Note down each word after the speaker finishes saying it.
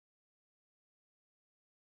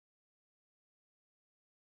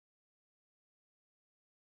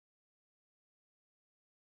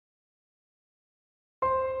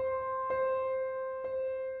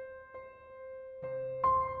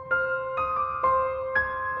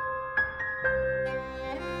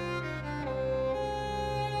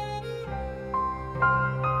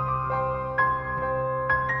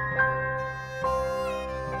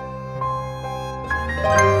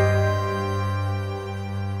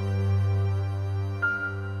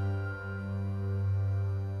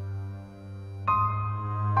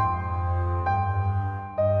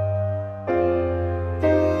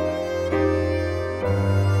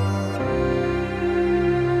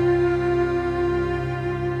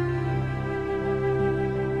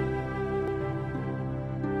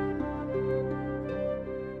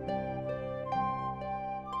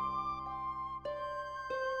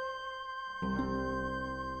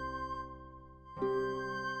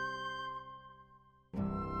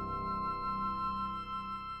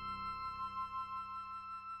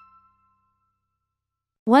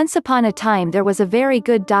Once upon a time there was a very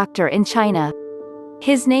good doctor in China.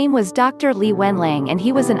 His name was Dr. Li Wenliang and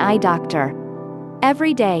he was an eye doctor.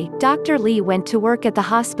 Every day, Dr. Li went to work at the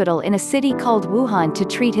hospital in a city called Wuhan to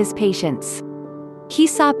treat his patients. He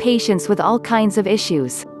saw patients with all kinds of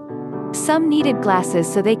issues. Some needed glasses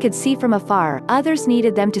so they could see from afar, others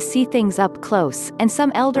needed them to see things up close, and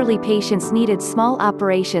some elderly patients needed small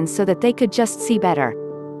operations so that they could just see better.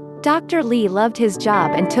 Dr. Li loved his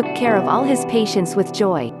job and took care of all his patients with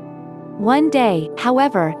joy. One day,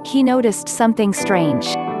 however, he noticed something strange.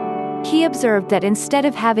 He observed that instead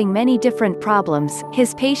of having many different problems,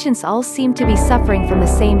 his patients all seemed to be suffering from the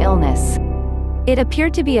same illness. It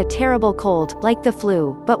appeared to be a terrible cold, like the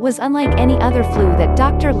flu, but was unlike any other flu that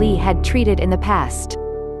Dr. Li had treated in the past.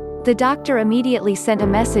 The doctor immediately sent a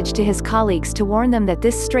message to his colleagues to warn them that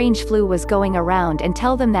this strange flu was going around and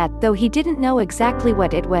tell them that, though he didn't know exactly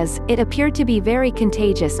what it was, it appeared to be very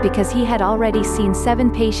contagious because he had already seen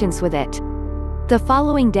 7 patients with it. The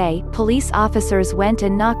following day, police officers went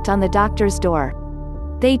and knocked on the doctor's door.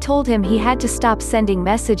 They told him he had to stop sending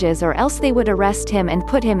messages or else they would arrest him and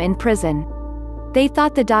put him in prison. They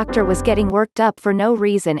thought the doctor was getting worked up for no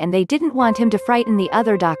reason and they didn't want him to frighten the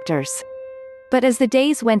other doctors. But as the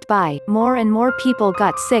days went by, more and more people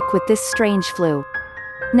got sick with this strange flu.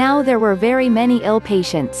 Now there were very many ill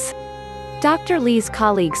patients. Dr. Li's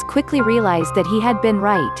colleagues quickly realized that he had been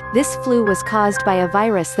right. This flu was caused by a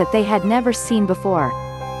virus that they had never seen before.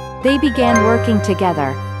 They began working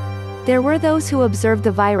together. There were those who observed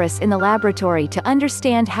the virus in the laboratory to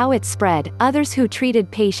understand how it spread, others who treated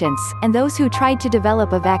patients, and those who tried to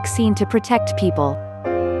develop a vaccine to protect people.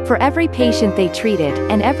 For every patient they treated,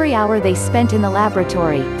 and every hour they spent in the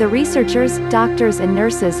laboratory, the researchers, doctors and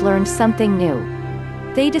nurses learned something new.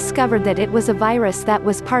 They discovered that it was a virus that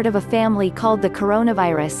was part of a family called the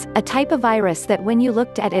coronavirus, a type of virus that when you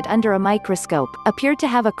looked at it under a microscope, appeared to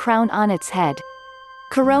have a crown on its head.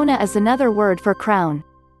 Corona is another word for crown.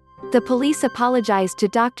 The police apologized to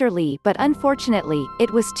Dr. Li, but unfortunately,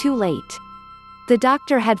 it was too late. The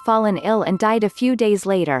doctor had fallen ill and died a few days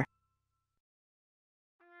later.